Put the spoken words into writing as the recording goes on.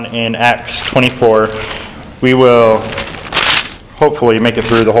In Acts 24. We will hopefully make it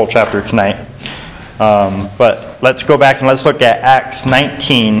through the whole chapter tonight. But let's go back and let's look at Acts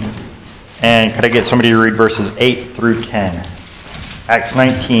 19. And could I get somebody to read verses 8 through 10? Acts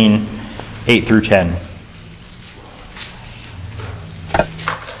 19, 8 through 10.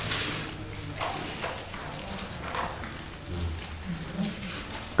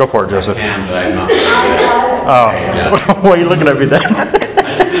 Go for it, Joseph. I can, but I'm not. Oh, why are you looking at me then? I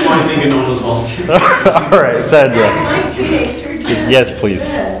just didn't want to think no one was volunteering. All right, Sandra. Acts 19, 8 through 10. Yes, please. It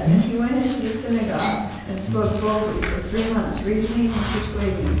says, and he went into the synagogue and spoke boldly for 3 months, reasoning and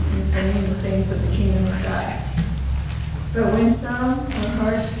persuading concerning the things of the kingdom of God. But when some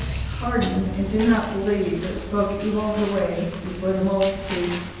were hardened and did not believe, but spoke evil of the way before the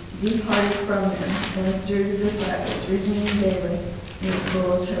multitude, departed from them and withdrew the disciples, reasoning daily in the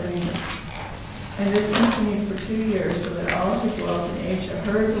school of Tyrannus. And this continued for 2 years, so that all who dwelt in Asia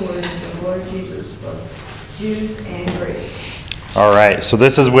heard the words of the Lord Jesus, both Jews and Greeks. All right, so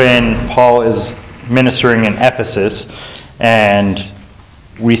this is when Paul is ministering in Ephesus, and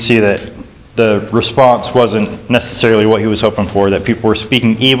we see that the response wasn't necessarily what he was hoping for, that people were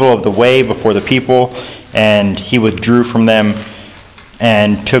speaking evil of the way before the people, and he withdrew from them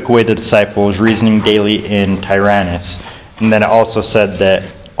and took away the disciples, reasoning daily in Tyrannus. And then it also said that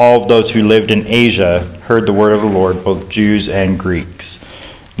all of those who lived in Asia heard the word of the Lord, both Jews and Greeks.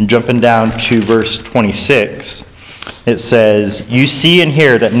 And jumping down to verse 26, it says, "You see and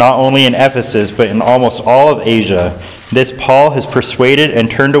hear that not only in Ephesus, but in almost all of Asia, this Paul has persuaded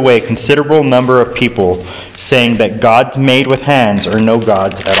and turned away a considerable number of people, saying that gods made with hands are no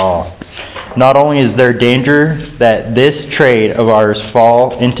gods at all. Not only is there danger that this trade of ours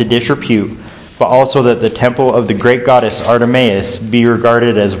fall into disrepute, but also that the temple of the great goddess Artemis be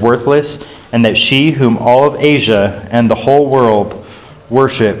regarded as worthless, and that she whom all of Asia and the whole world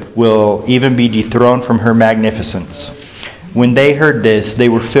worship will even be dethroned from her magnificence." When they heard this, they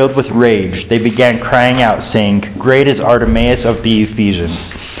were filled with rage. They began crying out, saying, "Great is Artemis of the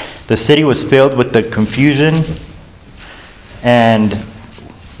Ephesians." The city was filled with the confusion, and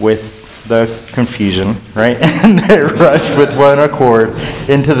right? And they rushed with one accord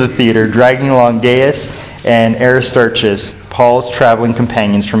into the theater, dragging along Gaius and Aristarchus, Paul's traveling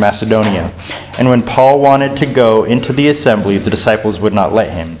companions from Macedonia. And when Paul wanted to go into the assembly, the disciples would not let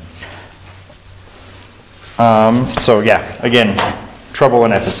him. Again, trouble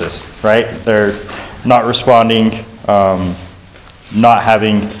in Ephesus, right? They're not responding, not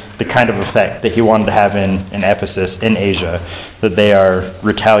having the kind of effect that he wanted to have in Ephesus, in Asia, that they are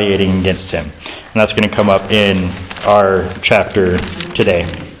retaliating against him. And that's going to come up in our chapter today.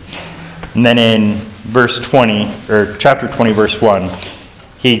 And then in verse 20, or chapter 20, verse 1,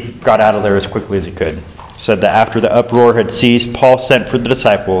 he got out of there as quickly as he could. It said that after the uproar had ceased, Paul sent for the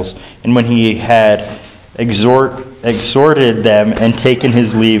disciples, and when he had exhorted them and taken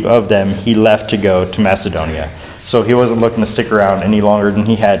his leave of them, he left to go to Macedonia. So he wasn't looking to stick around any longer than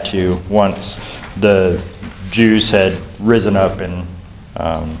he had to once the Jews had risen up and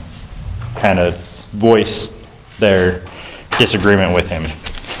kind of voiced their disagreement with him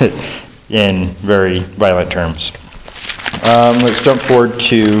in very violent terms. Let's jump forward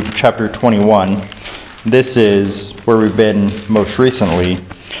to chapter 21. This is where we've been most recently.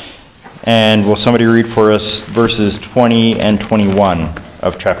 And will somebody read for us verses 20 and 21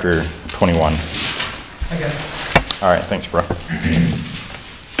 of chapter 21? Okay. All right, thanks, bro.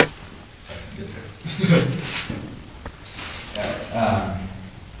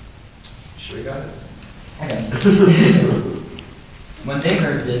 Sure you got it? Okay. When they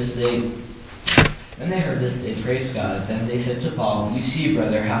heard this, they praised God. Then they said to Paul, "You see,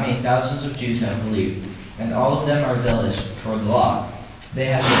 brother, how many thousands of Jews have believed, and all of them are zealous for the law. They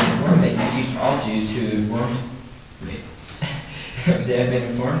have been informed that you teach all Jews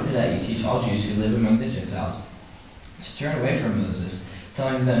who live among the Gentiles to turn away from Moses,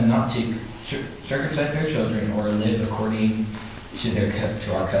 telling them not to circumcise their children or live according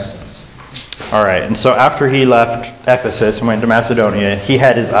to our customs." All right, and so after he left Ephesus and went to Macedonia, he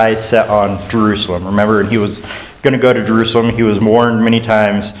had his eyes set on Jerusalem. Remember, he was going to go to Jerusalem. He was warned many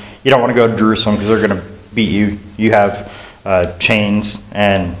times, you don't want to go to Jerusalem because they're going to beat you. You have chains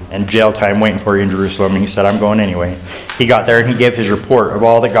and jail time waiting for you in Jerusalem. And he said, "I'm going anyway." He got there and he gave his report of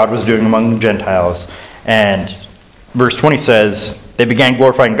all that God was doing among the Gentiles. And verse 20 says, they began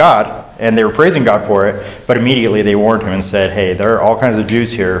glorifying God, and they were praising God for it, but immediately they warned him and said, "Hey, there are all kinds of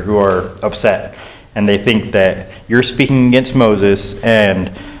Jews here who are upset, and they think that you're speaking against Moses, and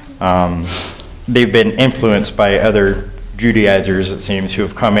they've been influenced by other Judaizers, it seems, who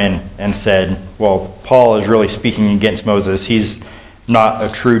have come in and said, well, Paul is really speaking against Moses. He's not a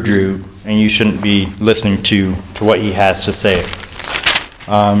true Jew, and you shouldn't be listening to what he has to say.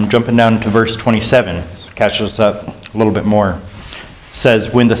 Jumping down to verse 27, so catch us up a little bit more. It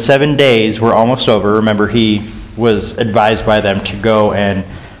says, when the 7 days were almost over, remember he was advised by them to go and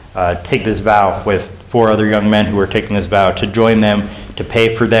take this vow with 4 other young men who were taking this vow, to join them, to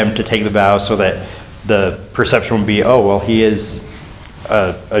pay for them to take the vow, so that the perception would be, oh, well, he is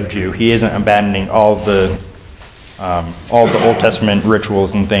a Jew. He isn't abandoning all the Old Testament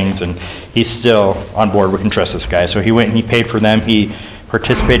rituals and things, and he's still on board. We can trust this guy. So he went and he paid for them. He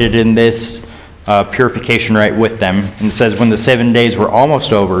participated in this purification rite with them. And it says, when the 7 days were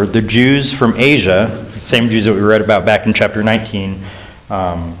almost over, the Jews from Asia, the same Jews that we read about back in chapter 19,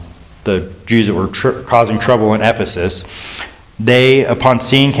 the Jews that were causing trouble in Ephesus, they, upon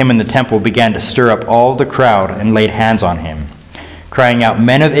seeing him in the temple, began to stir up all the crowd and laid hands on him, crying out,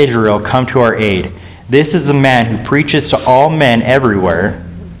 men of Israel, come to our aid. This is the man who preaches to all men everywhere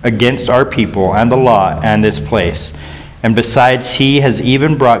against our people and the law and this place. And besides, he has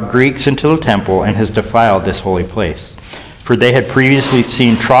even brought Greeks into the temple and has defiled this holy place. For they had previously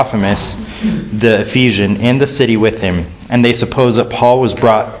seen Trophimus the Ephesian in the city with him, and they supposed that Paul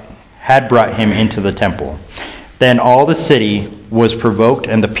had brought him into the temple. Then all the city was provoked,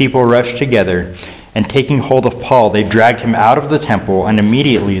 and the people rushed together, and taking hold of Paul, they dragged him out of the temple, and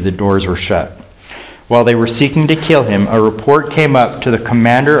immediately the doors were shut. While they were seeking to kill him, a report came up to the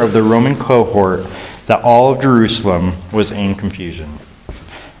commander of the Roman cohort that all of Jerusalem was in confusion.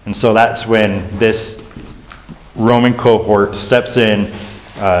 And so that's when this Roman cohort steps in,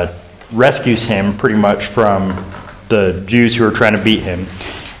 rescues him pretty much from the Jews who are trying to beat him,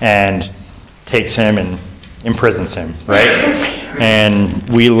 and takes him and imprisons him, right? And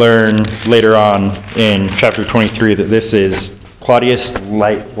we learn later on in chapter 23 that this is Claudius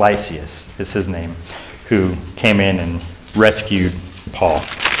Lysias is his name, who came in and rescued Paul.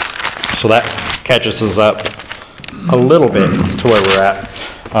 So that catches us up a little bit to where we're at.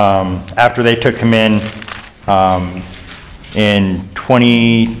 After they took him in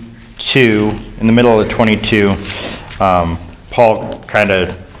 22, in the middle of 22, Paul kind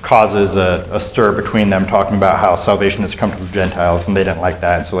of causes a stir between them, talking about how salvation has come to the Gentiles, and they didn't like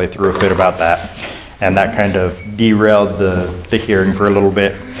that, and so they threw a fit about that. And that kind of derailed the hearing for a little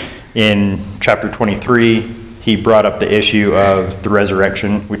bit. In chapter 23, he brought up the issue of the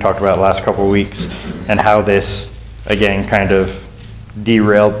resurrection we talked about last couple of weeks, and how this, again, kind of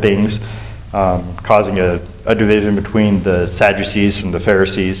derailed things, causing a division between the Sadducees and the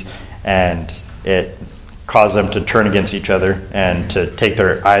Pharisees, and it caused them to turn against each other and to take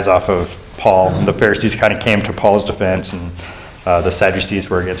their eyes off of Paul. And the Pharisees kind of came to Paul's defense, and the Sadducees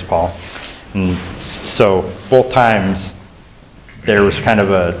were against Paul. And so both times there was kind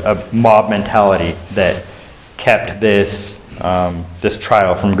of a mob mentality that kept this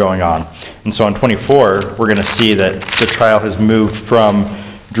trial from going on. And so in 24, we're going to see that the trial has moved from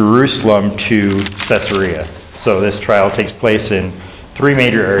Jerusalem to Caesarea. So this trial takes place in 3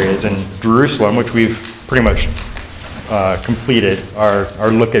 major areas. In Jerusalem, which we've pretty much completed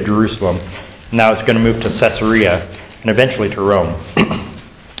our look at Jerusalem. Now it's going to move to Caesarea and eventually to Rome.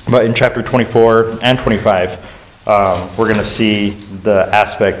 But in chapter 24 and 25, we're going to see the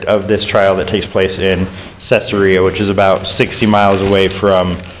aspect of this trial that takes place in Caesarea, which is about 60 miles away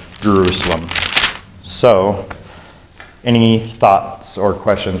from Jerusalem. So, any thoughts or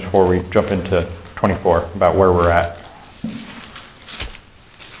questions before we jump into 24 about where we're at?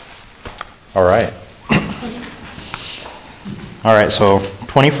 All right. All right, so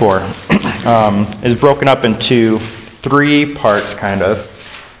 24 is broken up into 3 parts, kind of.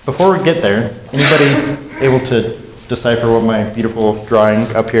 Before we get there, anybody able to decipher what my beautiful drawing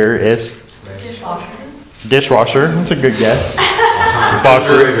up here is? Dishwasher. That's a good guess.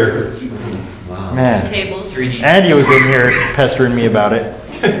 Boxes. Wow. Man. Tables. 3D. Andy was in here pestering me about it.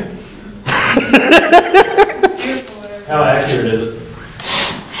 How accurate is it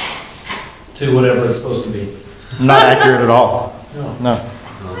to whatever it's supposed to be? Not accurate at all. No.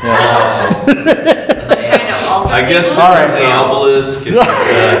 I guess All right. it was an obelisk, it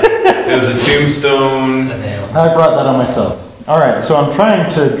was a tombstone. I brought that on myself. All right, so I'm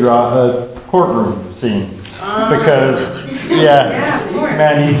trying to draw a courtroom scene because, Yeah, of course.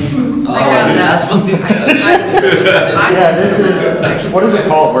 man, he's. That's supposed to be the judge. Yeah, this is, what is it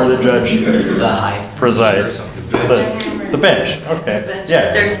called where the judge The high presides? The bench. Okay.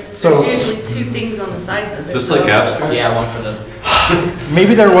 Yeah. There's So usually 2 things on the sides of it. Is this like abstract? Yeah, one for the.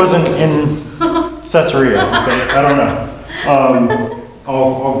 maybe there wasn't in Caesarea, but I don't know.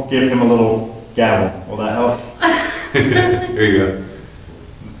 I'll give him a little gavel. Will that help? Here you go.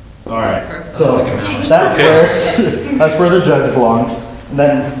 All right. So that's where the judge belongs. And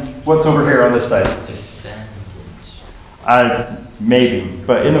then what's over here on this side? Maybe,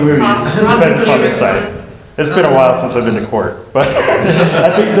 but in the movies, defendant's on this side. It's been a while since I've been to court, but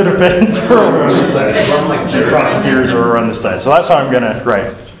I think the defendants are over on this side. The prosecutors are over on this side. So that's how I'm gonna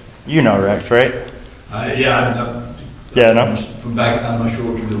write. You know, Rex, right? Yeah, Yeah, no? from back, I'm not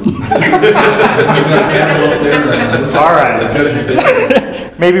sure what you're doing. We've got a camera up there. All right.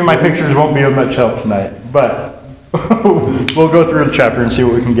 Maybe my pictures won't be of much help tonight, but we'll go through the chapter and see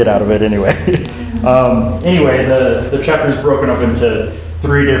what we can get out of it anyway. Anyway, the chapter is broken up into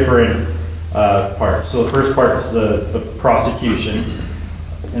 3 different parts. So the first part's the prosecution,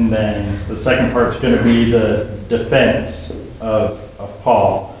 and then the second part's going to be the defense of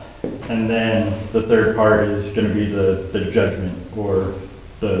Paul, and then the third part is going to be the judgment or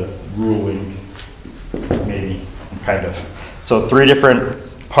the ruling, maybe, kind of. So 3 different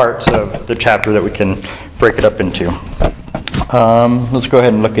parts of the chapter that we can break it up into. Let's go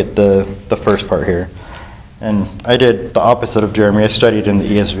ahead and look at the first part here. And I did the opposite of Jeremy. I studied in the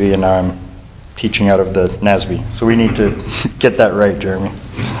ESV, and now I'm teaching out of the NASB. So we need to get that right, Jeremy.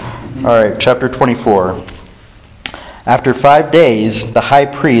 All right, chapter 24. After 5 days, the high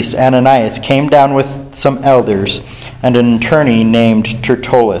priest Ananias came down with some elders and an attorney named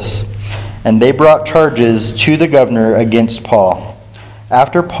Tertullus, and they brought charges to the governor against Paul.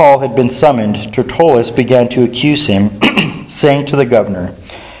 After Paul had been summoned, Tertullus began to accuse him, saying to the governor,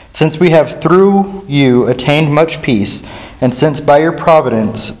 "Since we have through you attained much peace, and since by your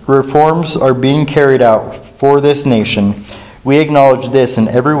providence reforms are being carried out for this nation, we acknowledge this in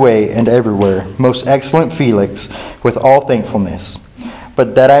every way and everywhere, most excellent Felix, with all thankfulness.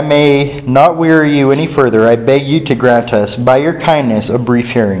 But that I may not weary you any further, I beg you to grant us, by your kindness, a brief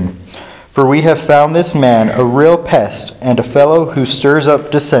hearing. For we have found this man a real pest and a fellow who stirs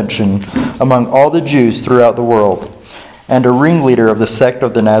up dissension among all the Jews throughout the world, and a ringleader of the sect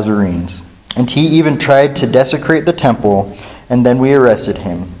of the Nazarenes. And he even tried to desecrate the temple, and then we arrested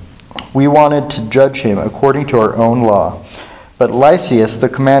him. We wanted to judge him according to our own law. But Lysias the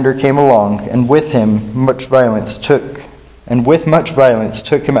commander came along, and with much violence took him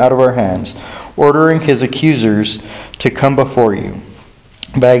out of our hands, ordering his accusers to come before you.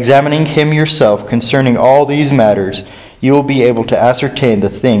 By examining him yourself concerning all these matters, you will be able to ascertain the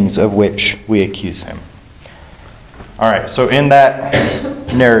things of which we accuse him." All right, so in that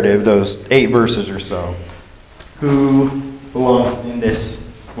narrative, those 8 verses or so, who belongs in this,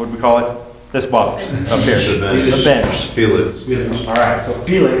 what do we call it? This box up here. The bench. Felix. All right, so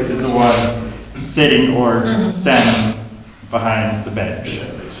Felix is the one sitting or standing behind the bench.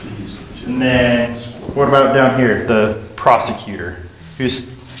 And then, what about down here, the prosecutor,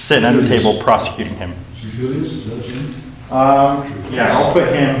 who's sitting at the table prosecuting him? Yeah, I'll put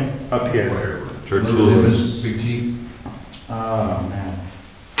him up here. Tertullus. Oh, man.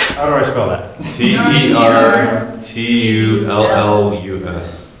 How do I spell that?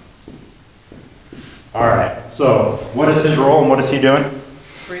 Tertullus. All right, so what is his role and what is he doing?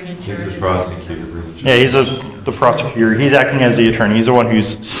 He's the prosecutor. Yeah, he's the prosecutor. He's acting as the attorney. He's the one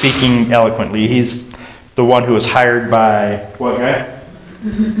who's speaking eloquently. He's the one who was hired by what guy?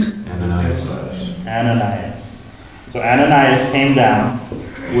 Ananias. So Ananias came down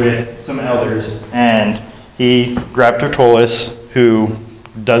with some elders, and he grabbed Tertullus, who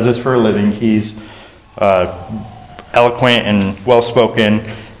does this for a living. He's eloquent and well-spoken,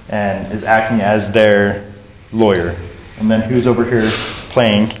 and is acting as their lawyer. And then who's over here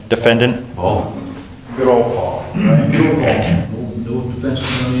playing defendant? Paul. Good old Paul. Right? No defense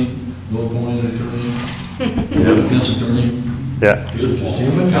attorney, no appointed attorney, no defense attorney. Yeah. Just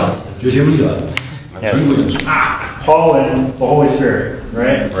him and God. Just him and God. Yeah. 3 witnesses. Paul and the Holy Spirit,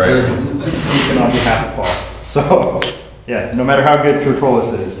 right? Right. Speaking on behalf of Paul. So, yeah, no matter how good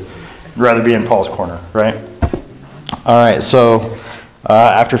Tertullus is, I'd rather be in Paul's corner, right? All right, so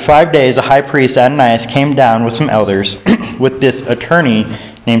after 5 days, a high priest, Ananias, came down with some elders with this attorney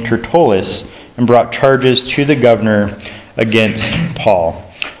named Tertullus and brought charges to the governor against Paul.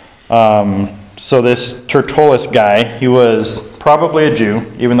 So this Tertullus guy, he was probably a Jew,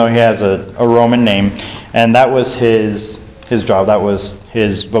 even though he has a Roman name, and that was his job. That was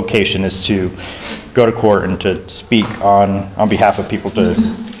his vocation, is to go to court and to speak on behalf of people, to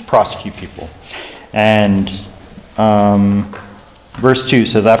prosecute people. And verse 2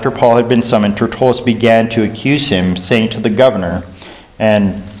 says, after Paul had been summoned, Tertullus began to accuse him, saying to the governor,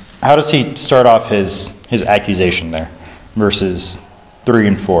 and how does he start off his accusation there? Verses 3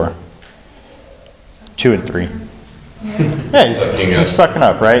 and 4. 2 and 3. Yeah, he's sucking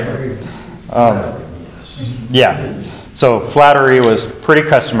up, right? Yeah. So flattery was pretty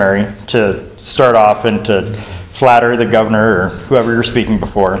customary to start off and to flatter the governor or whoever you're speaking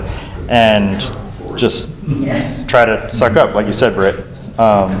before, and just try to suck up, like you said, Britt.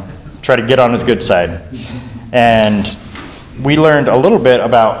 Try to get on his good side. And we learned a little bit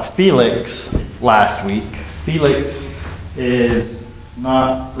about Felix last week. Felix is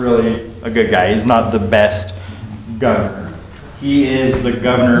not really a good guy. He's not the best governor. He is the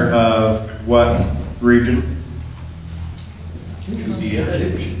governor of what region?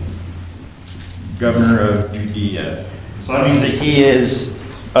 Judea. Governor of Judea. So that means that he is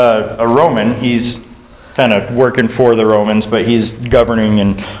a Roman. He's kind of working for the Romans, but he's governing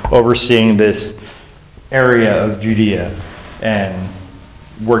and overseeing this area of Judea and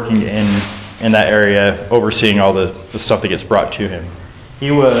working in that area, overseeing all the stuff that gets brought to him.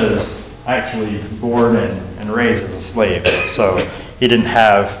 He was actually born and raised as a slave, so he didn't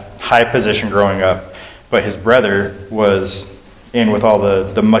have high position growing up, but his brother was in with all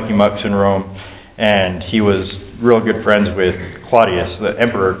the mucky mucks in Rome, and he was real good friends with Claudius, the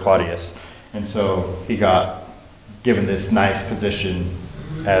Emperor Claudius, and so he got given this nice position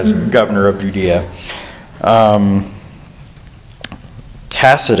as governor of Judea.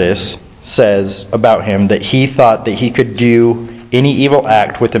 Tacitus says about him that he thought that he could do any evil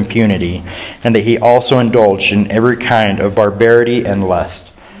act with impunity, and that he also indulged in every kind of barbarity and lust.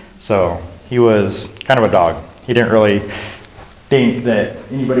 So he was kind of a dog. He didn't really think that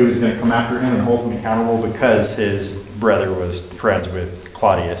anybody was going to come after him and hold him accountable because his brother was friends with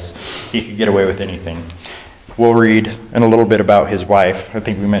Claudius. He could get away with anything. We'll read in a little bit about his wife. I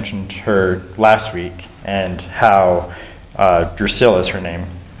think we mentioned her last week, and how Drusilla is her name,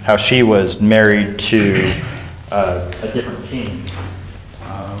 how she was married to a different king.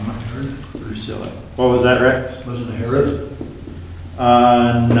 Drusilla. What was that, Rex? Wasn't it Herod?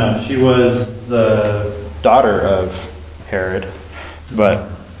 No, she was the daughter of Herod, but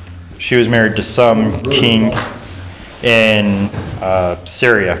she was married to some king in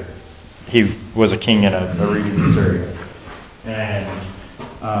Syria. He was a king in a region in Syria. And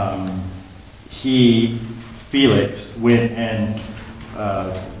Felix, went and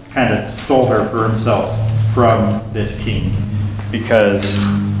kind of stole her for himself from this king because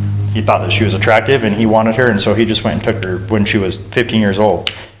he thought that she was attractive and he wanted her, and so he just went and took her when she was 15 years old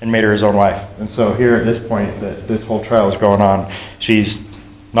and made her his own wife. And so here at this point that this whole trial is going on, she's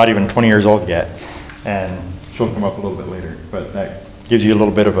not even 20 years old yet, and she'll come up a little bit later, but that gives you a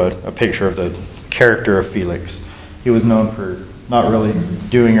little bit of a picture of the character of Felix. He was known for not really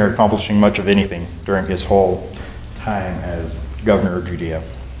doing or accomplishing much of anything during his whole time as governor of Judea.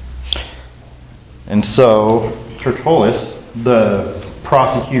 And so Tertullus, the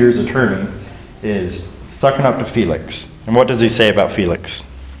prosecutor's attorney, is sucking up to Felix. And what does he say about Felix?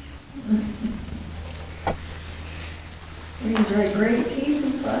 We enjoy great peace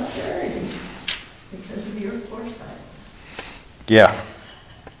and prosperity because of your foresight. Yeah.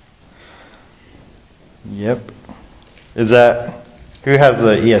 Yep. Is that, who has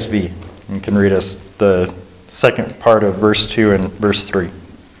the ESV and can read us the second part of verse 2 and verse 3?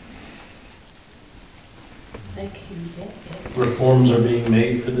 Reforms are being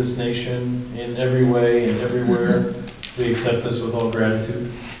made for this nation in every way and everywhere. We accept this with all gratitude.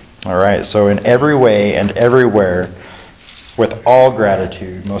 All right, so in every way and everywhere, with all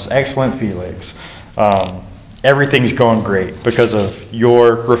gratitude, most excellent Felix, everything's going great because of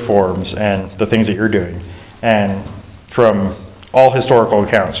your reforms and the things that you're doing. And from all historical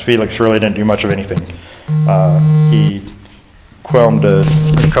accounts, Felix really didn't do much of anything. He quelmed a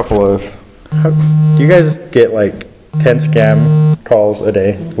couple of... Do you guys get like 10 scam calls a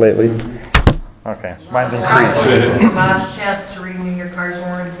day lately? Okay, mine's increased. Last chance to renew your car's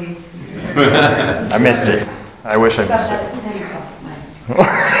warranty. I missed it. I wish I missed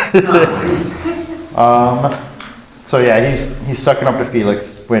it. So yeah, he's sucking up to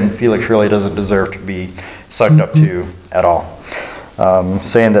Felix when Felix really doesn't deserve to be sucked up to at all.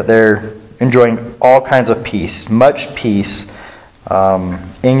 Saying that they're enjoying all kinds of peace, much peace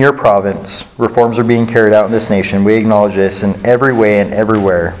in your province. Reforms are being carried out in this nation. We acknowledge this in every way and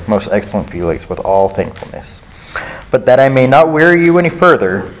everywhere, most excellent Felix, with all thankfulness. But that I may not weary you any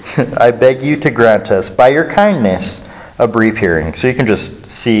further, I beg you to grant us, by your kindness, a brief hearing. So you can just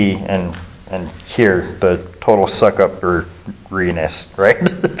see and hear the total suck-up-eriness, right?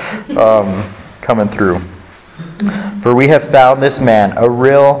 Coming through. For we have found this man a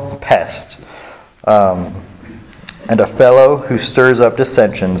real pest, and a fellow who stirs up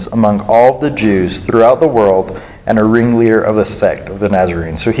dissensions among all the Jews throughout the world, and a ringleader of the sect of the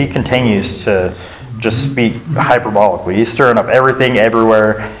Nazarenes. So he continues to just speak hyperbolically. He's stirring up everything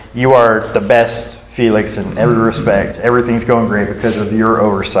everywhere. You are the best Felix in every respect. Everything's going great because of your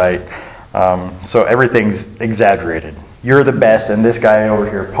oversight. So everything's exaggerated. You're the best, and this guy over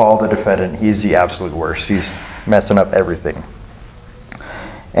here, Paul the defendant, he's the absolute worst. He's messing up everything.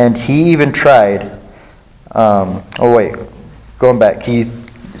 And he even tried, going back, he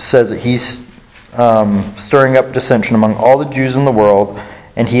says that he's stirring up dissension among all the Jews in the world,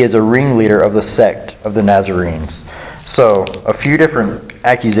 and he is a ringleader of the sect of the Nazarenes. So, a few different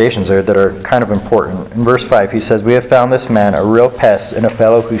accusations there that are kind of important. In verse 5, he says, "We have found this man a real pest and a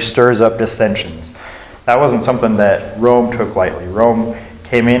fellow who stirs up dissensions." That wasn't something that Rome took lightly. Rome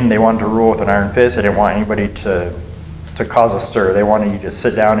came in, they wanted to rule with an iron fist. They didn't want anybody to cause a stir. They wanted you to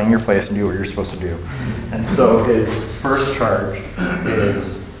sit down in your place and do what you're supposed to do. And so his first charge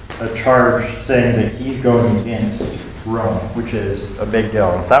is a charge saying that he's going against Rome, which is a big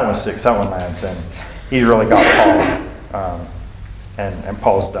deal. If that one sticks, that one lands, and he's really got Paul, and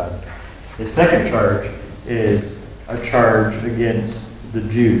Paul's done. His second charge is a charge against the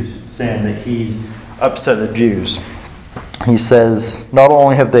Jews, saying that he's upset the Jews. He says, not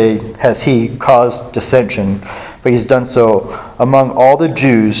only has he caused dissension, but he's done so among all the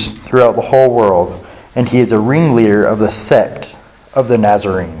Jews throughout the whole world, and he is a ringleader of the sect of the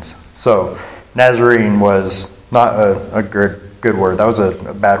Nazarenes. So, Nazarene was not a good word. That was a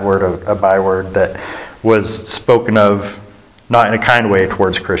bad word, a byword that was spoken of not in a kind way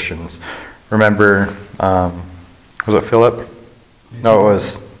towards Christians. Remember, was it Philip? No, it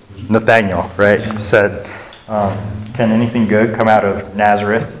was Nathaniel, right? Said, can anything good come out of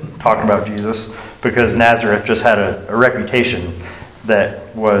Nazareth? Talking about Jesus. Because Nazareth just had a reputation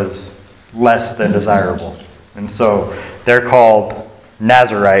that was less than desirable. And so they're called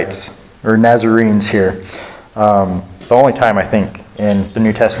Nazarites, or Nazarenes here. The only time, I think, in the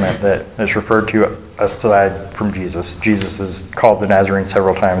New Testament that is referred to aside from Jesus. Jesus is called the Nazarene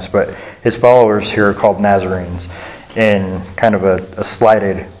several times, but his followers here are called Nazarenes in kind of a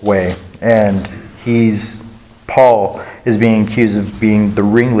slighted way. And Paul is being accused of being the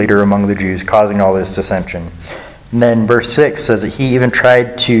ringleader among the Jews, causing all this dissension. And then verse 6 says that he even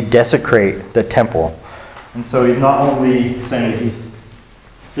tried to desecrate the temple. And so he's not only saying that he's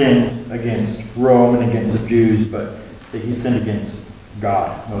sinned against Rome and against the Jews, but that he's sinned against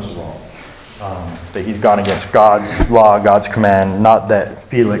God, most of all. That he's gone against God's law, God's command. Not that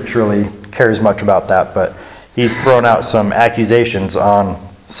Felix really cares much about that, but he's thrown out some accusations on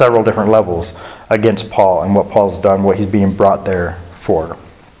several different levels against Paul and what Paul's done, what he's being brought there for.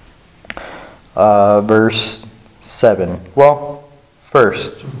 Verse 7. Well,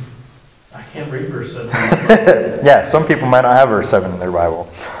 first. I can't read verse 7. Yeah, some people might not have verse 7 in their Bible.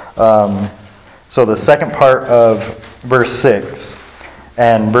 So the second part of verse 6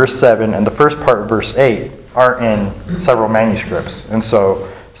 and verse 7 and the first part of verse 8 are in several manuscripts. And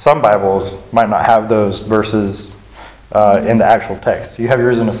so some Bibles might not have those verses in the actual text. Do you have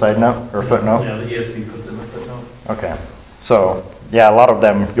yours in a side note or a footnote? Yeah, the ESV puts in a footnote. Okay. So, yeah, a lot of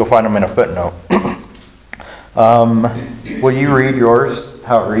them, you'll find them in a footnote. Will you read yours,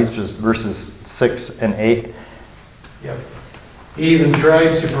 how it reads, just verses 6 and 8? Yep. He even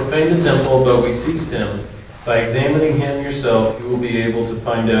tried to profane the temple, but we seized him. By examining him yourself, you will be able to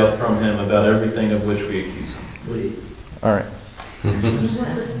find out from him about everything of which we accuse him. All right.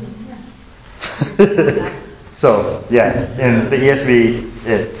 So, yeah, in the ESV,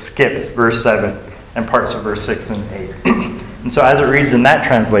 it skips verse 7 and parts of verse 6 and 8. And so as it reads in that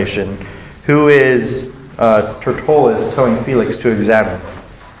translation, who is Tertullus telling Felix to examine?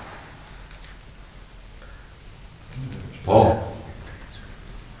 Paul.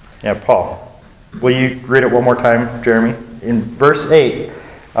 Yeah, Paul. Will you read it one more time, Jeremy? In verse 8,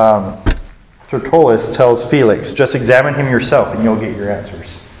 Tertullus tells Felix, just examine him yourself and you'll get your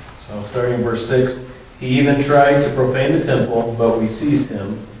answers. So starting in verse 6, he even tried to profane the temple, but we seized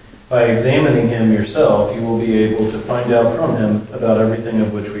him. By examining him yourself, you will be able to find out from him about everything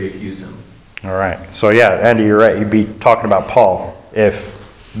of which we accuse him. All right. So yeah, Andy, you're right. You'd be talking about Paul if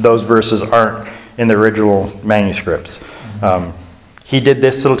those verses aren't in the original manuscripts. He did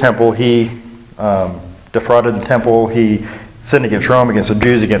this to the temple. He defrauded the temple. He sinned against Rome, against the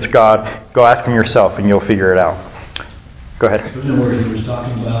Jews, against God. Go ask him yourself and you'll figure it out. Go ahead. Wasn't where he was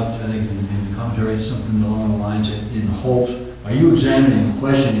talking about, I think in the commentary, something along the lines that in hopes, are you examining and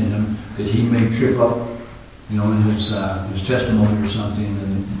questioning him that he may trip up, in his testimony or something,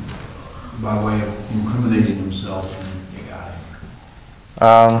 and by way of incriminating himself, and you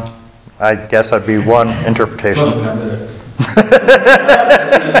got him. I guess that'd be one interpretation.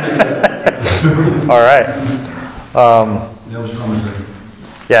 All right. That was commentary.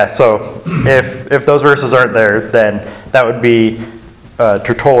 Yeah, so if those verses aren't there, then that would be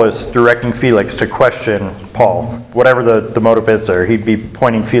Tertullus directing Felix to question Paul. Whatever the motive is there, he'd be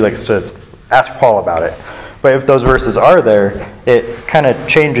pointing Felix to ask Paul about it. But if those verses are there, it kind of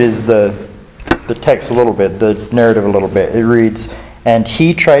changes the text a little bit, the narrative a little bit. It reads, "And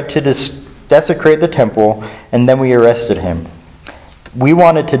he tried to desecrate the temple, and then we arrested him. We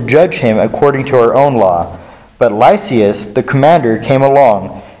wanted to judge him according to our own law, but Lysias, the commander, came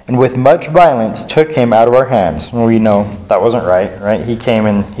along, and with much violence took him out of our hands." Well, we know that wasn't right? He came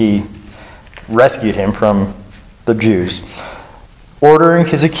and he rescued him from the Jews. "Ordering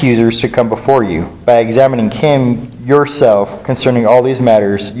his accusers to come before you. By examining him yourself concerning all these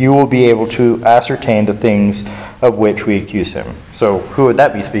matters, you will be able to ascertain the things of which we accuse him." So who would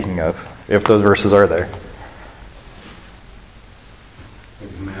that be speaking of, if those verses are there? The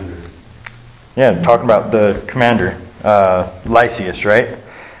commander. Yeah, talking about the commander, Lysias, right?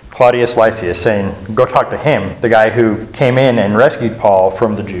 Claudius Lysias, saying, go talk to him, the guy who came in and rescued Paul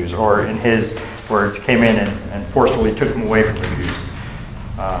from the Jews, or in his words, came in and forcefully took him away from the Jews.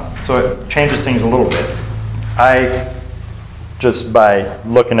 So it changes things a little bit. I, just by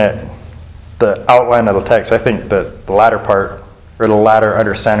looking at the outline of the text, I think that the latter part, or the latter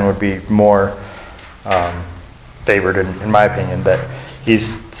understanding would be more favored in my opinion, that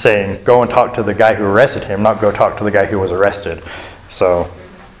he's saying, go and talk to the guy who arrested him, not go talk to the guy who was arrested. So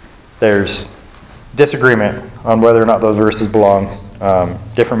there's disagreement on whether or not those verses belong.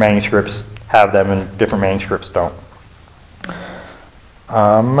 Different manuscripts have them and different manuscripts don't.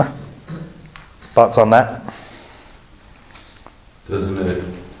 Thoughts on that?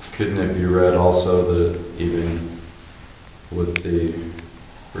 Couldn't it be read also that even with the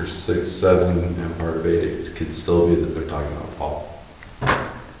verse 6, 7, and part of 8, it could still be that they're talking about Paul?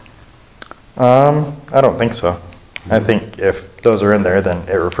 I don't think so. I think if those are in there, then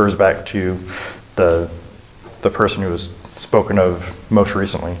it refers back to the person who was spoken of most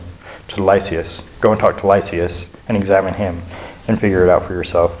recently, to Lysias. Go and talk to Lysias and examine him and figure it out for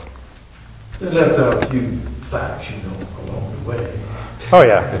yourself. They left out a few facts, along the way. Oh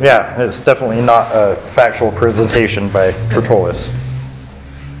yeah. It's definitely not a factual presentation by Tertullus.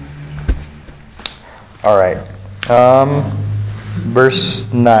 All right.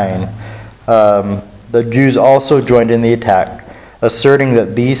 Verse 9. The Jews also joined in the attack, asserting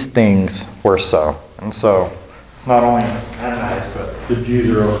that these things were so. And so it's not only Ananias, but the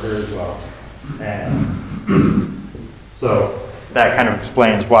Jews are over there as well. And so that kind of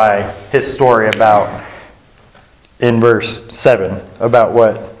explains why his story about, in verse 7, about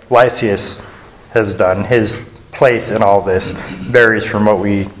what Lysias has done, his place in all this varies from what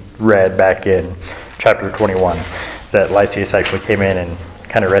we read back in chapter 21, that Lysias actually came in and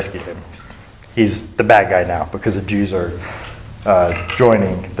kind of rescued him. He's the bad guy now because the Jews are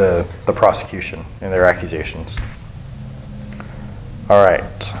joining the prosecution in their accusations. All right.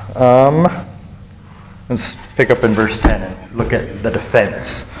 Let's pick up in verse 10 and look at the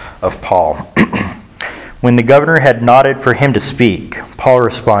defense of Paul. When the governor had nodded for him to speak, Paul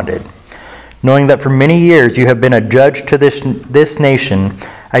responded, "Knowing that for many years you have been a judge to this nation,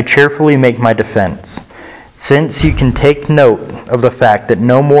 I cheerfully make my defense. Since you can take note of the fact that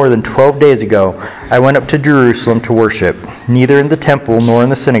no more than 12 days ago I went up to Jerusalem to worship. Neither in the temple nor in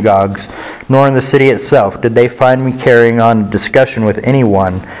the synagogues, nor in the city itself did they find me carrying on a discussion with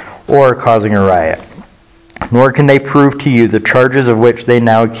anyone or causing a riot. Nor can they prove to you the charges of which they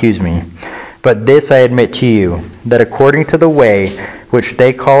now accuse me. But this I admit to you, that according to the way which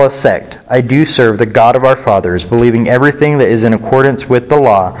they call a sect, I do serve the God of our fathers, believing everything that is in accordance with the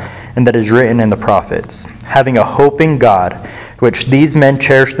law and that is written in the prophets, having a hope in God, which these men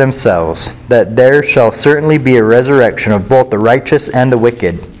cherish themselves, that there shall certainly be a resurrection of both the righteous and the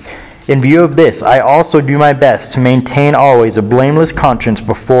wicked. In view of this, I also do my best to maintain always a blameless conscience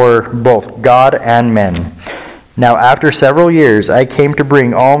before both God and men. Now after several years I came to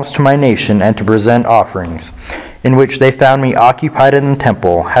bring alms to my nation and to present offerings, in which they found me occupied in the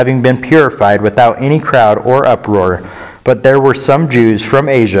temple, having been purified without any crowd or uproar. But there were some Jews from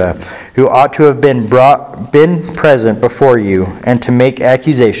Asia who ought to have been present before you and to make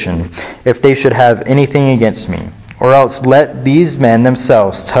accusation, if they should have anything against me. Or else let these men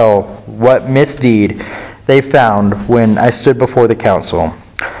themselves tell what misdeed they found when I stood before the council,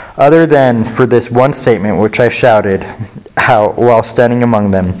 other than for this one statement which I shouted out while standing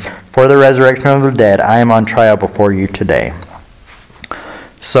among them, for the resurrection of the dead I am on trial before you today.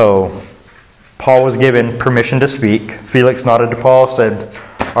 So Paul was given permission to speak. Felix nodded to Paul, said,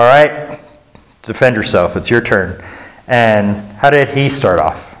 all right, defend yourself, it's your turn. And how did he start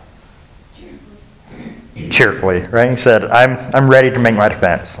off? Cheerfully, right? He said, I'm ready to make my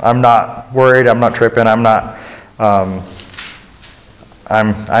defense. I'm not worried, I'm not tripping, I'm not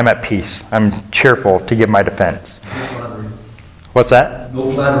I'm at peace. I'm cheerful to give my defense. No flattery. What's that?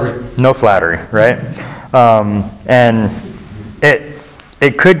 No flattery. No flattery, right? And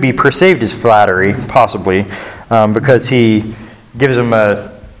it could be perceived as flattery, possibly, because he gives him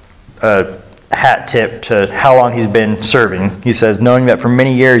a hat tip to how long he's been serving. He says, knowing that for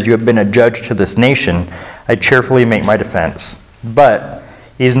many years you have been a judge to this nation, I cheerfully make my defense. But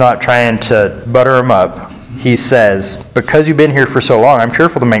he's not trying to butter him up. He says, because you've been here for so long, I'm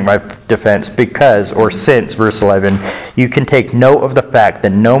cheerful to make my defense because, or since, verse 11, you can take note of the fact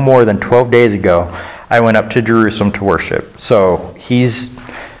that no more than 12 days ago I went up to Jerusalem to worship. So he's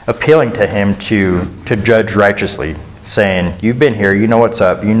appealing to him to judge righteously, saying, you've been here, you know what's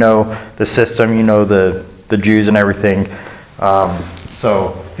up, you know the system, you know the Jews and everything.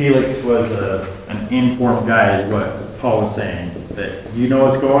 So Felix was an informed guy, is what Paul was saying, that you know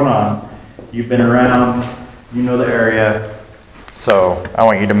what's going on, you've been around, you know the area, so I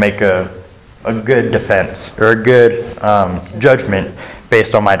want you to make a good defense, or a good judgment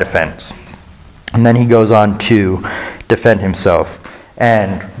based on my defense. And then he goes on to defend himself.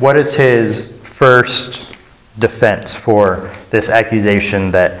 And what is his first defense for this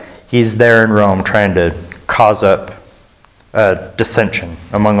accusation that he's there in Rome trying to cause up dissension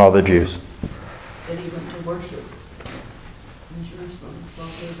among all the Jews? That he went to worship in Jerusalem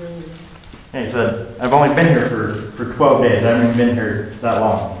 12 days earlier. And he said, I've only been here for 12 days. I haven't even been here that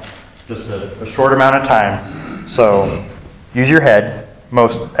long. Just a short amount of time. So use your head,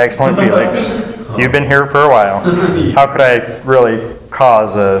 most excellent Felix. You've been here for a while. How could I really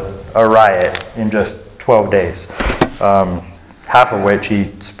cause a riot in just 12 days? Half of which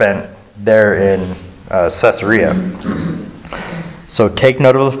he spent there in Caesarea. So take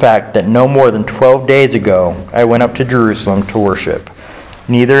note of the fact that no more than 12 days ago I went up to Jerusalem to worship.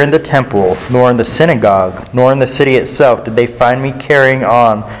 Neither in the temple, nor in the synagogue, nor in the city itself did they find me carrying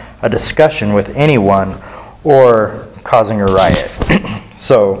on a discussion with anyone or causing a riot.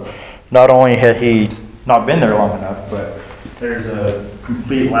 So not only had he not been there long enough, but there's a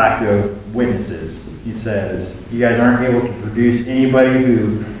complete lack of witnesses. He says, you guys aren't able to produce anybody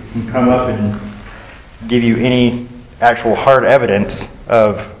who can come up and give you any actual hard evidence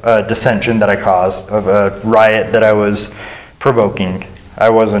of a dissension that I caused, of a riot that I was provoking. I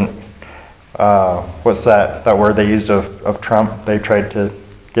wasn't, what's that word they used of Trump? They tried to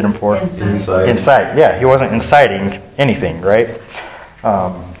get him for? Incite. Yeah, he wasn't inciting anything, right?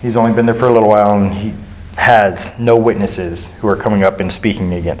 He's only been there for a little while, and he has no witnesses who are coming up and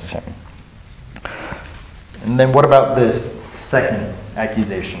speaking against him. And then what about this second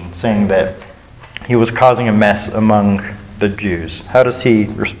accusation, saying that he was causing a mess among the Jews? How does he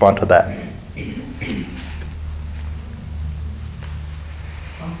respond to that?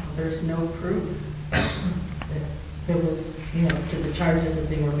 Also, there's no proof that there was, to the charges that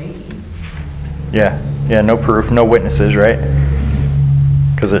they were making. Yeah, no proof, no witnesses, right?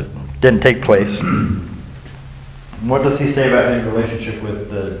 Because it didn't take place. What does he say about his relationship with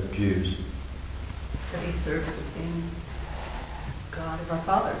the Jews? That he serves the same God of our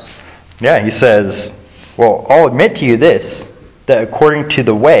fathers. Yeah, he says, well, I'll admit to you this, that according to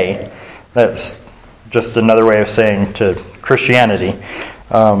the way, that's just another way of saying to Christianity,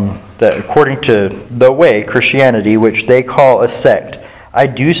 that according to the way, Christianity, which they call a sect, I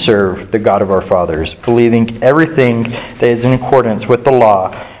do serve the God of our fathers, believing everything that is in accordance with the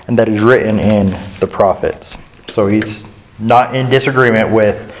law and that is written in the prophets. So he's not in disagreement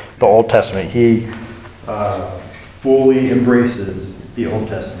with the Old Testament. He fully embraces the Old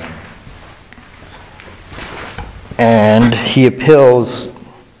Testament. And he appeals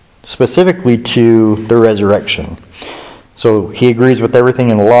specifically to the resurrection. So he agrees with everything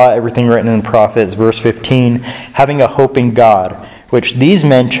in the law, everything written in the prophets. Verse 15, having a hope in God, which these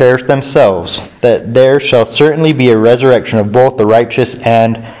men cherish themselves, that there shall certainly be a resurrection of both the righteous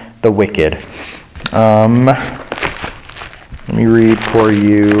and the wicked. Let me read for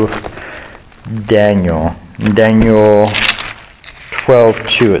you Daniel. In Daniel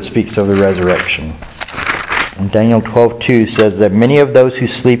 12:2, it speaks of the resurrection. And Daniel 12:2 says that many of those who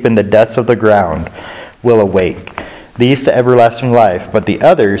sleep in the depths of the ground will awake, these to everlasting life, but the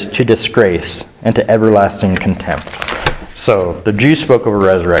others to disgrace and to everlasting contempt. So the Jews spoke of a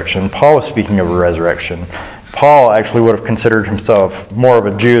resurrection. Paul was speaking of a resurrection. Paul actually would have considered himself more of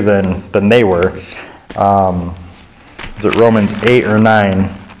a Jew than they were. Is it Romans 8 or 9?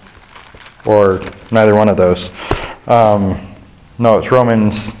 Or neither one of those. No, it's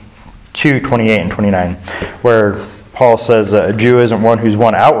Romans 2:28 and 29, where Paul says that a Jew isn't one who's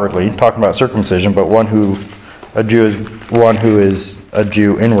one outwardly, talking about circumcision, but a Jew is one who is a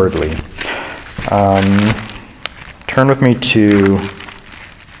Jew inwardly. Turn with me to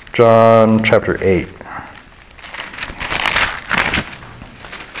John chapter 8.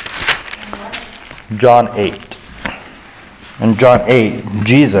 John 8. In John 8,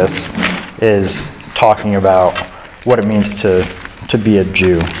 Jesus is talking about what it means to be a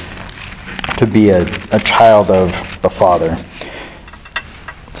Jew, to be a child of the Father.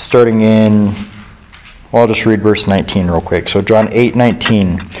 Starting in, well, I'll just read verse 19 real quick. So John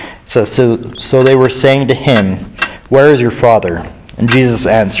 8:19 says, so they were saying to him, "Where is your Father?" And Jesus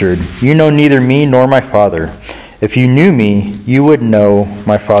answered, "You know neither me nor my Father. If you knew me, you would know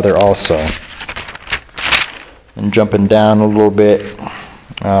my Father also." And jumping down a little bit,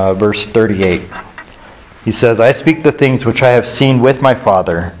 verse 38. He says, "I speak the things which I have seen with my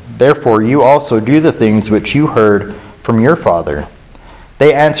Father. Therefore you also do the things which you heard from your father."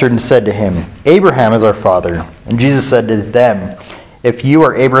 They answered and said to him, "Abraham is our father." And Jesus said to them, "If you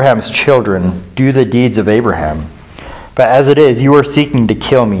are Abraham's children, do the deeds of Abraham. But as it is, you are seeking to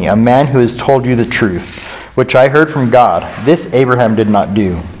kill me, a man who has told you the truth, which I heard from God. This Abraham did not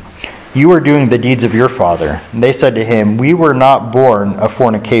do. You are doing the deeds of your father." And they said to him, "We were not born of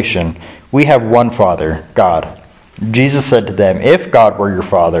fornication. We have one Father, God." Jesus said to them, "If God were your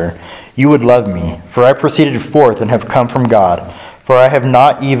Father, you would love me, for I proceeded forth and have come from God. For I have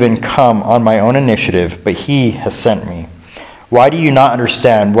not even come on my own initiative, but He has sent me. Why do you not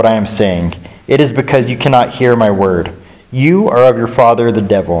understand what I am saying? It is because you cannot hear my word. You are of your father the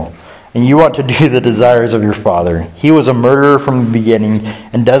devil, and you want to do the desires of your father. He was a murderer from the beginning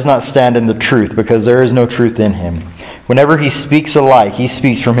and does not stand in the truth, because there is no truth in him. Whenever he speaks a lie, he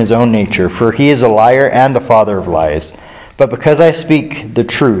speaks from his own nature, for he is a liar and the father of lies. But because I speak the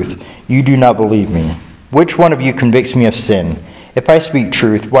truth, you do not believe me. Which one of you convicts me of sin? If I speak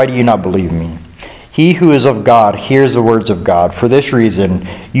truth, why do you not believe me? He who is of God hears the words of God. For this reason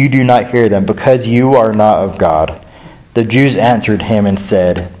you do not hear them, because you are not of God." The Jews answered him and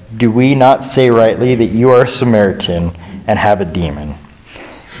said, "Do we not say rightly that you are a Samaritan and have a demon?"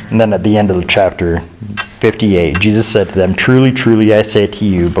 And then at the end of the chapter 58, Jesus said to them, "Truly, truly, I say to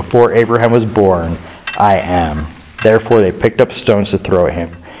you, before Abraham was born, I am." Therefore they picked up stones to throw at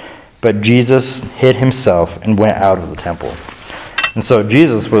him. But Jesus hid himself and went out of the temple. And so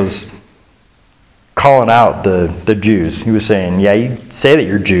Jesus was calling out the Jews. He was saying, yeah, you say that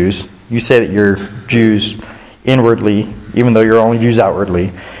you're Jews. You say that you're Jews inwardly, even though you're only Jews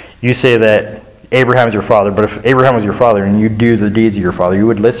outwardly. You say that Abraham is your father, but if Abraham was your father and you do the deeds of your father, you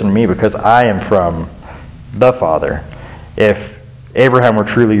would listen to me because I am from the Father. If Abraham were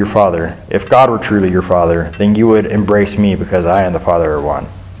truly your father, if God were truly your father, then you would embrace me because I am the Father of one.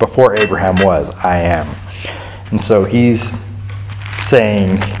 Before Abraham was, I am. And so he's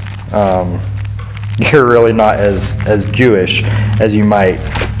saying, you're really not as Jewish as you might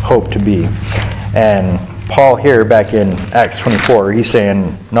hope to be. And Paul here, back in Acts 24, he's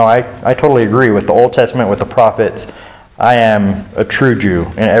saying, no, I totally agree with the Old Testament, with the prophets. I am a true Jew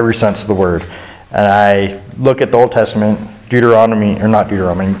in every sense of the word. And I look at the Old Testament, Daniel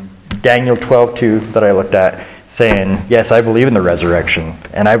 12:2 that I looked at, saying, yes, I believe in the resurrection.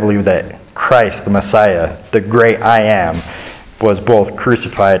 And I believe that Christ, the Messiah, the great I am, was both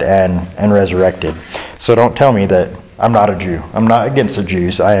crucified and resurrected. So don't tell me that I'm not a Jew. I'm not against the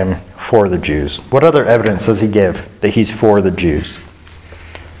Jews. I am for the Jews. What other evidence does he give that he's for the Jews?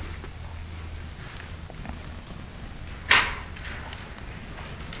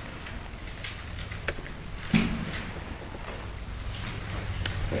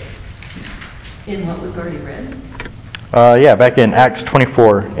 In what we've already read? Yeah, back in Acts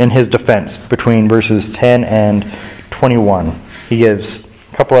 24, in his defense, between verses 10 and 21, he gives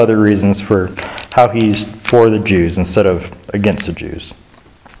a couple other reasons for how he's for the Jews instead of against the Jews.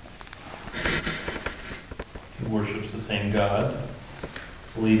 He worships the same God,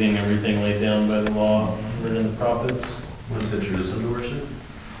 believing everything laid down by the law, written in the prophets. Went to Jerusalem to worship?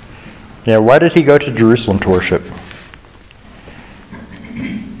 Yeah, why did he go to Jerusalem to worship?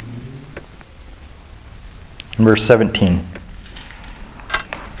 In verse 17.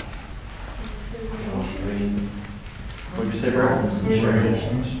 What did you say, Brad?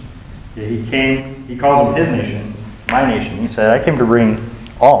 Yeah, he calls them his nation, my nation. He said, I came to bring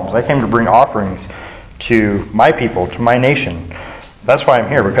alms. I came to bring offerings to my people, to my nation. That's why I'm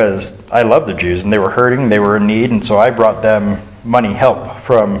here, because I love the Jews, and they were hurting, they were in need, and so I brought them money, help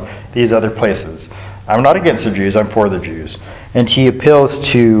from these other places. I'm not against the Jews, I'm for the Jews. And he appeals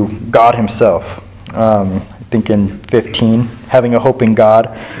to God himself. I think in 15, having a hope in God,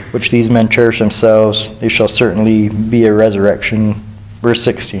 which these men cherish themselves, they shall certainly be a resurrection. Verse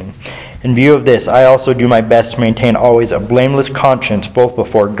 16. In view of this, I also do my best to maintain always a blameless conscience both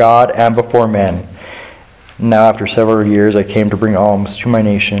before God and before men. Now after several years I came to bring alms to my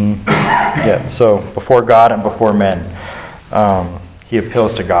nation. Yeah, so before God and before men, he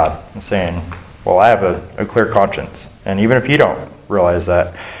appeals to God and saying, well, I have a clear conscience. And even if you don't realize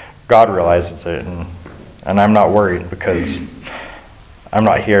that, God realizes it. And I'm not worried because I'm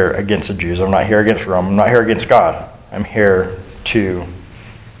not here against the Jews. I'm not here against Rome. I'm not here against God. I'm here to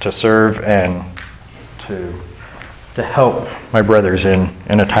serve and to help my brothers in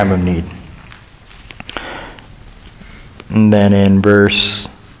a time of need. And then in verse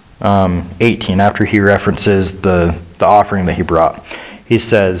 18, after he references the offering that he brought, he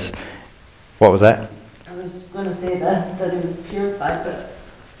says, what was that? I was going to say that it was purified, but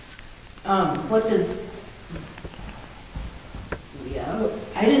what does, yeah,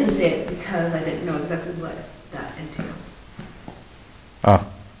 I didn't say it because I didn't know exactly what that entailed.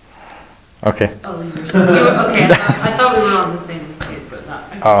 Oh, okay. Oh, you were okay. I thought we were on the same page, but not.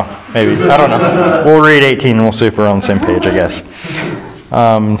 Oh, maybe. I don't know. We'll read 18 and we'll see if we're on the same page, I guess.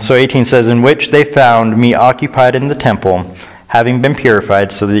 So 18 says, in which they found me occupied in the temple, having been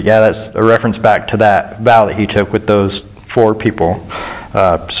purified. So that's a reference back to that vow that he took with those 4 people.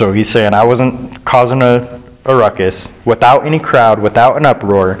 So he's saying, I wasn't causing a ruckus, without any crowd, without an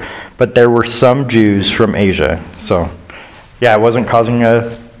uproar, but there were some Jews from Asia. So, yeah, I wasn't causing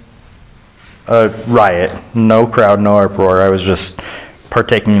a riot, no crowd, no uproar. I was just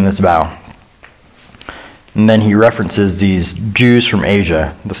partaking in this vow. And then he references these Jews from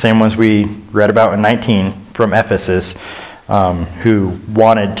Asia, the same ones we read about in 19 from Ephesus, who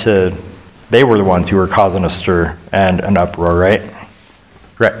they were the ones who were causing a stir and an uproar, right?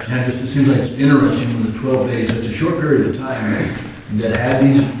 Rex? And it seems like it's interesting in the 12 days, it's a short period of time that had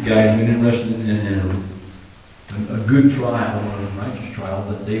these guys been interested in a good trial, or a righteous trial,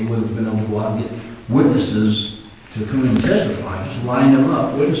 that they would have been able to go out and get witnesses to come and testify, just line them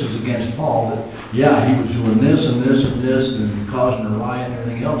up, witnesses against Paul, that, yeah, he was doing this and this and this, and causing a riot and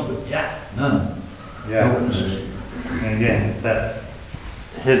everything else, but yeah, none. Yeah. No witnesses. And again, that's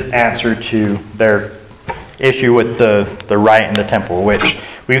his answer to their issue with the riot in the temple, which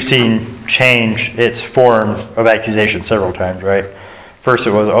we've seen change its form of accusation several times, right? First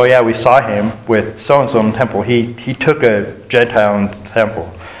it was, oh yeah, we saw him with so-and-so in the temple. He took a Gentile in the temple.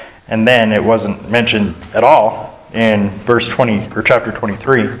 And then it wasn't mentioned at all in verse 20 or chapter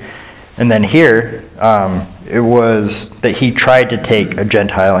 23. And then here, it was that he tried to take a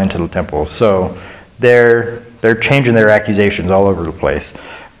Gentile into the temple. So they're changing their accusations all over the place.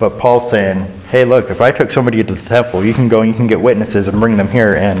 But Paul's saying, hey, look, if I took somebody to the temple, you can go and you can get witnesses and bring them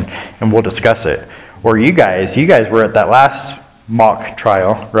here and we'll discuss it. Or you guys were at that last mock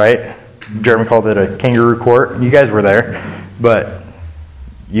trial, right? Jeremy called it a kangaroo court. You guys were there. But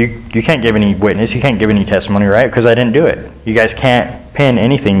you can't give any witness. You can't give any testimony, right? Because I didn't do it. You guys can't pin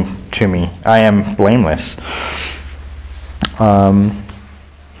anything to me. I am blameless.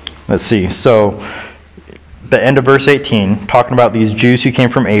 Let's see. So the end of verse 18, talking about these Jews who came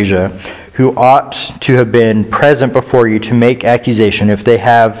from Asia, who ought to have been present before you to make accusation if they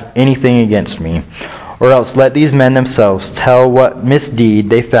have anything against me. Or else let these men themselves tell what misdeed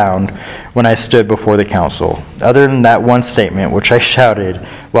they found when I stood before the council, other than that one statement which I shouted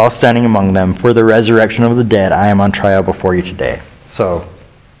while standing among them, for the resurrection of the dead I am on trial before you today. So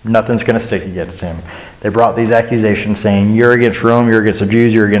nothing's going to stick against him. They brought these accusations saying, you're against Rome, you're against the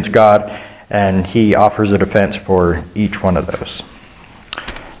Jews, you're against God, and he offers a defense for each one of those.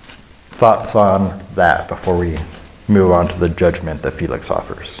 Thoughts on that before we move on to the judgment that Felix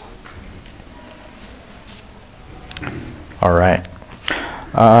offers? All right.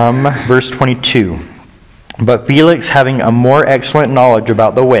 Verse 22. But Felix, having a more excellent knowledge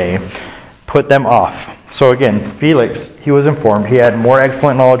about the way, put them off. So again, Felix, he was informed. He had more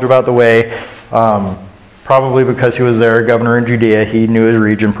excellent knowledge about the way, probably because he was there, governor in Judea. He knew his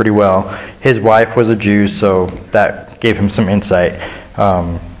region pretty well. His wife was a Jew, so that gave him some insight.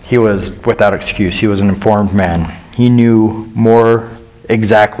 He was without excuse. He was an informed man. He knew more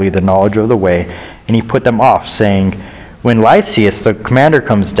exactly the knowledge of the way, and he put them off, saying, when Lysias, the commander,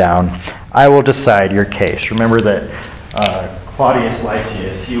 comes down, I will decide your case. Remember that Claudius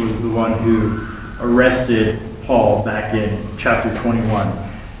Lysias, he was the one who arrested Paul back in chapter 21.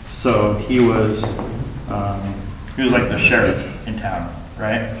 So he was like the sheriff in town,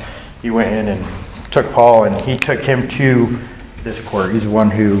 right? He went in and took Paul, and he took him to this court. He's the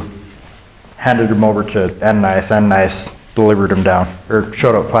one who handed him over to Ananias. Ananias delivered him down, or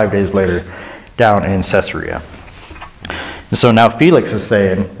showed up 5 days later down in Caesarea. And so now Felix is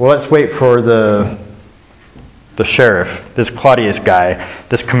saying, well, let's wait for the sheriff, this Claudius guy,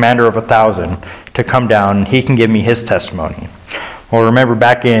 this commander of 1,000, to come down, and he can give me his testimony. Well, remember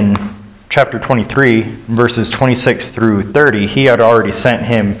back in chapter 23, verses 26 through 30, he had already sent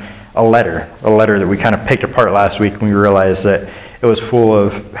him a letter that we kind of picked apart last week when we realized that it was full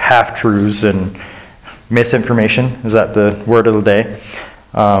of half-truths and misinformation. Is that the word of the day?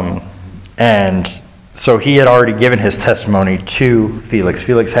 And so he had already given his testimony to Felix.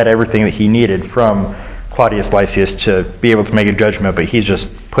 Felix had everything that he needed from Claudius Lysias to be able to make a judgment, but he's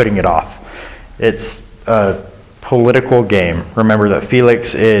just putting it off. It's a political game. Remember that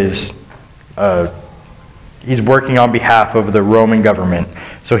Felix is he's working on behalf of the Roman government,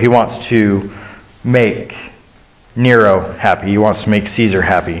 so he wants to make Nero happy. He wants to make Caesar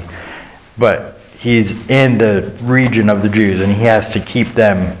happy, but he's in the region of the Jews, and he has to keep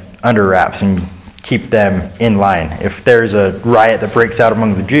them under wraps and keep them in line. If there's a riot that breaks out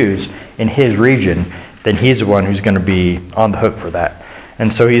among the Jews in his region, then he's the one who's going to be on the hook for that.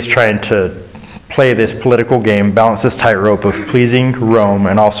 And so he's trying to play this political game, balance this tightrope of pleasing Rome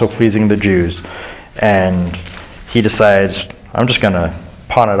and also pleasing the Jews. And he decides, I'm just going to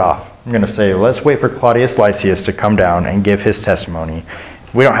pawn it off. I'm going to say, let's wait for Claudius Lysias to come down and give his testimony.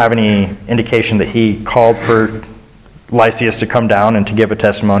 We don't have any indication that he called for Lysias to come down and to give a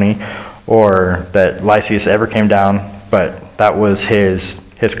testimony, or that Lysias ever came down, but that was his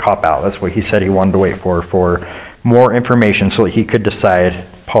cop-out. That's what he said he wanted to wait for more information so that he could decide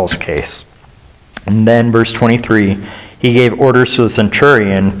Paul's case. And then verse 23, he gave orders to the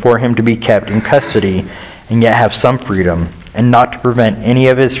centurion for him to be kept in custody and yet have some freedom, and not to prevent any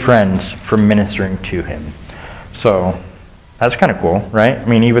of his friends from ministering to him. So that's kind of cool, right? I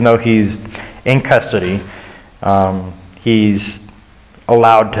mean, even though he's in custody, he's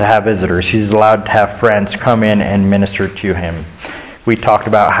allowed to have visitors. He's allowed to have friends come in and minister to him. We talked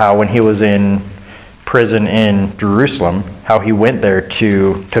about how when he was in prison in Jerusalem, how he went there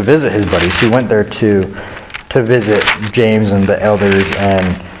to visit his buddies. He went there to visit James and the elders,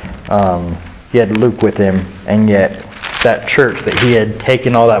 and he had Luke with him, and yet that church that he had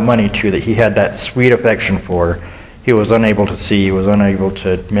taken all that money to, that he had that sweet affection for, he was unable to see, he was unable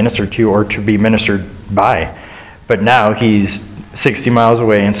to minister to or to be ministered by. But now he's 60 miles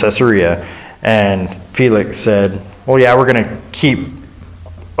away in Caesarea, and Felix said, well, yeah, we're going to keep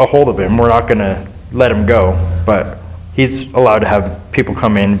a hold of him. We're not going to let him go, but he's allowed to have people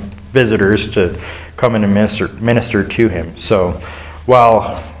come in, visitors, to come in and minister to him. So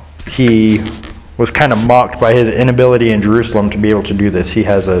while he was kind of mocked by his inability in Jerusalem to be able to do this, he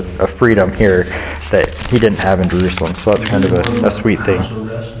has a freedom here that he didn't have in Jerusalem. So that's kind of a sweet thing. House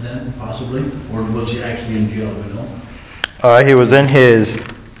arrest then, possibly? Or was he actually in jail, you know? He was in his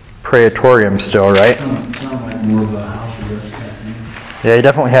praetorium still, right? Sound like more of a house arrest type thing. Yeah, he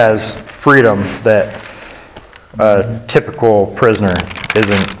definitely has freedom that a typical prisoner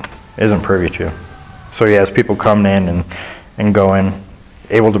isn't privy to. So he has people come in and go in,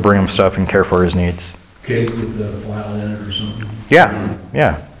 able to bring him stuff and care for his needs. Cake with a file in it or something?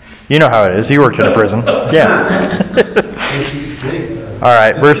 Yeah. You know how it is. You worked in a prison. Yeah. All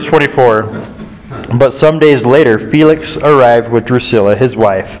right, verse 24. But some days later, Felix arrived with Drusilla, his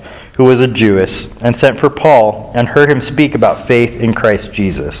wife, who was a Jewess, and sent for Paul and heard him speak about faith in Christ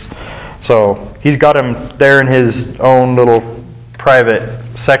Jesus. So he's got him there in his own little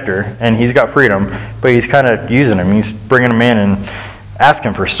private sector, and he's got freedom, but he's kind of using him. He's bringing him in and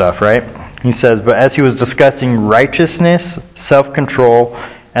asking for stuff, right? He says, but as he was discussing righteousness, self-control,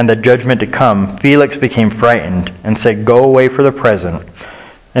 and the judgment to come, Felix became frightened and said, go away for the present,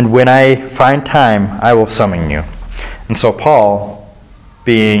 and when I find time, I will summon you. And so Paul,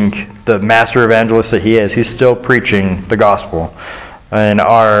 being the master evangelist that he is, he's still preaching the gospel. In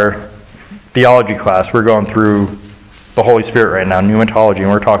our theology class, we're going through the Holy Spirit right now, pneumatology, and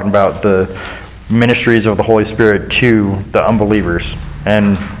we're talking about the ministries of the Holy Spirit to the unbelievers.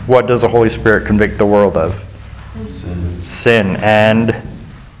 And what does the Holy Spirit convict the world of? Sin and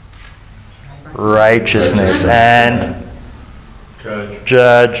righteousness and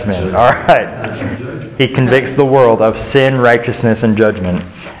judgment. All right. He convicts the world of sin, righteousness, and judgment.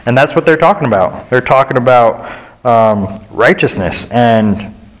 And that's what they're talking about. They're talking about righteousness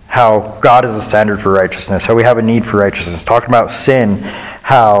and how God is the standard for righteousness, how we have a need for righteousness. Talking about sin,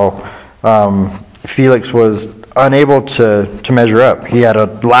 how Felix was unable to measure up. He had a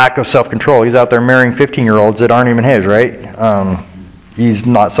lack of self-control. He's out there marrying 15-year-olds that aren't even his, right? He's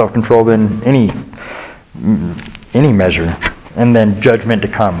not self-controlled in any measure. And then judgment to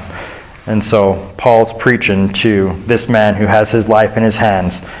come. And so Paul's preaching to this man who has his life in his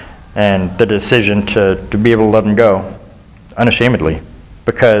hands, and the decision to be able to let him go unashamedly.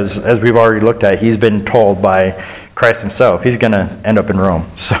 Because as we've already looked at, he's been told by Christ himself he's going to end up in Rome.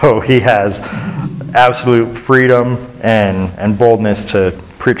 So he has absolute freedom and boldness to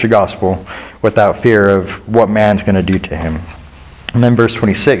preach the gospel without fear of what man's going to do to him. And then verse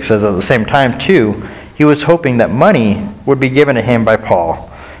 26 says, at the same time, too, he was hoping that money would be given to him by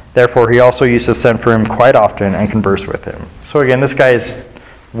Paul. Therefore, he also used to send for him quite often and converse with him. So again, this guy is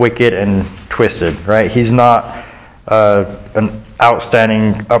wicked and twisted, right? He's not an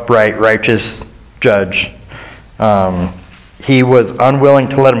outstanding, upright, righteous judge. He was unwilling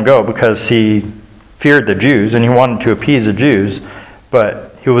to let him go because he feared the Jews and he wanted to appease the Jews,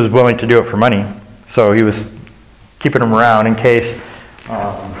 but he was willing to do it for money. So he was keeping him around in case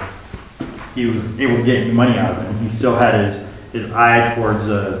he was able to get any money out of him. He still had his eye towards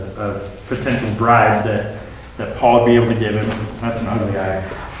a potential bribe that Paul would be able to give him. That's an ugly eye.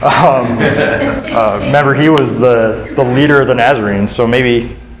 Remember, he was the leader of the Nazarenes, so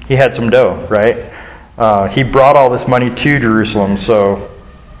maybe he had some dough, right? He brought all this money to Jerusalem, so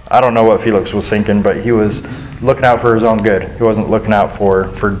I don't know what Felix was thinking, but he was looking out for his own good. He wasn't looking out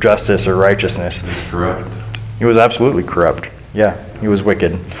for justice or righteousness. He's corrupt. He was absolutely corrupt. Yeah, he was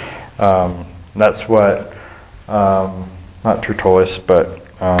wicked. That's what, not Tertullus, but,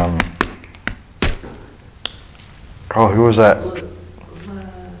 who was that?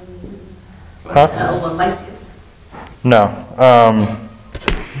 Huh? Lysias. No.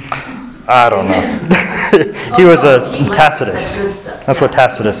 I don't know. He was Tacitus. That's what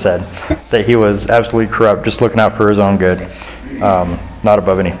Tacitus said, that he was absolutely corrupt, just looking out for his own good, not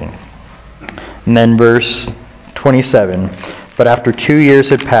above anything. And then verse 27, but after 2 years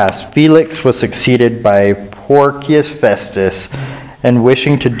had passed, Felix was succeeded by Porcius Festus, and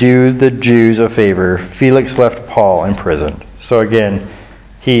wishing to do the Jews a favor, Felix left Paul imprisoned. So again,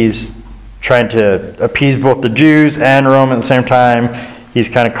 he's trying to appease both the Jews and Rome at the same time. He's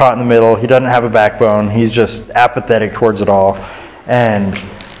kind of caught in the middle. He doesn't have a backbone. He's just apathetic towards it all. And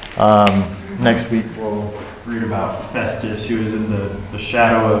next week we'll read about Festus, who is in the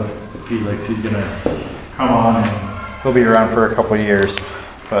shadow of Felix. He's going to come on and he'll be around for a couple of years.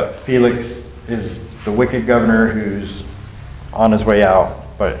 But Felix is the wicked governor who's on his way out,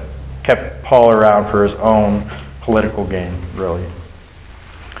 but kept Paul around for his own political gain, really.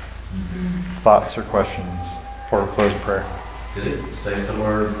 Thoughts or questions before we close prayer? Did it say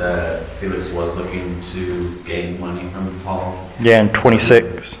somewhere that Felix was looking to gain money from Paul? Yeah, in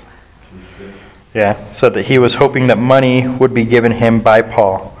 26. Yeah, said that he was hoping that money would be given him by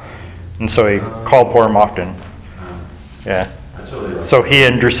Paul. And so he called for him often. Yeah. So he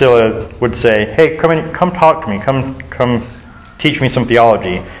and Drusilla would say, hey, come talk to me. Come teach me some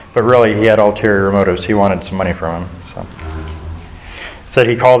theology. But really, he had ulterior motives. He wanted some money from him. So said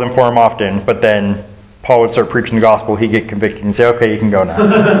he called him for him often, but then Paul would start preaching the gospel, he'd get convicted and say, okay, you can go now.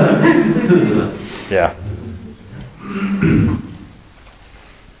 Yeah.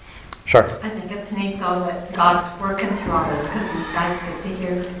 Sure. I think it's neat, though, that God's working through all this, because these guys get to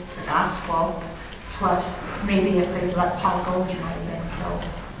hear the gospel. Plus, maybe if they'd let Paul go, he might have been killed.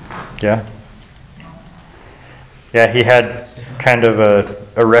 Yeah. Yeah, he had kind of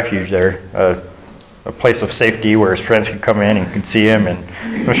a refuge there, a place of safety where his friends could come in and could see him.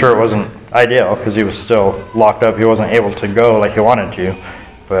 And I'm sure it wasn't ideal because he was still locked up. He wasn't able to go like he wanted to,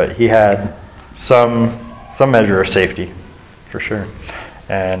 but he had some measure of safety, for sure.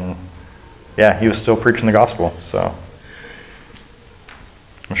 And yeah, he was still preaching the gospel. So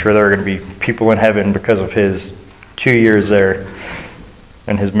I'm sure there are going to be people in heaven because of his 2 years there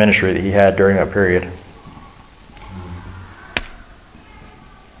and his ministry that he had during that period.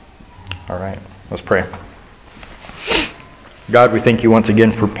 All right, let's pray. God, we thank you once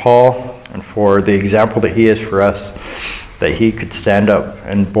again for Paul and for the example that he is for us, that he could stand up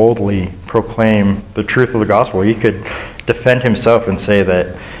and boldly proclaim the truth of the gospel. He could defend himself and say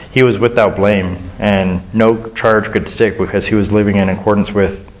that he was without blame and no charge could stick because he was living in accordance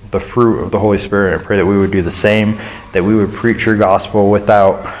with the fruit of the Holy Spirit. I pray that we would do the same, that we would preach your gospel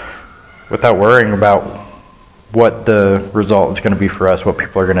without worrying about what the result is going to be for us, what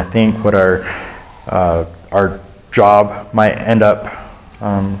people are going to think, what our job might end up,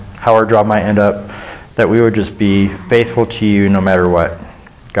 how our job might end up, that we would just be faithful to you no matter what.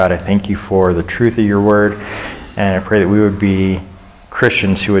 God, I thank you for the truth of your word, and I pray that we would be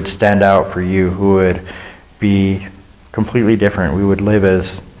Christians who would stand out for you, who would be completely different. We would live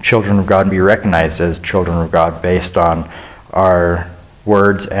as children of God and be recognized as children of God based on our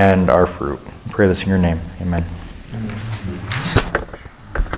words and our fruit. I pray this in your name. Amen.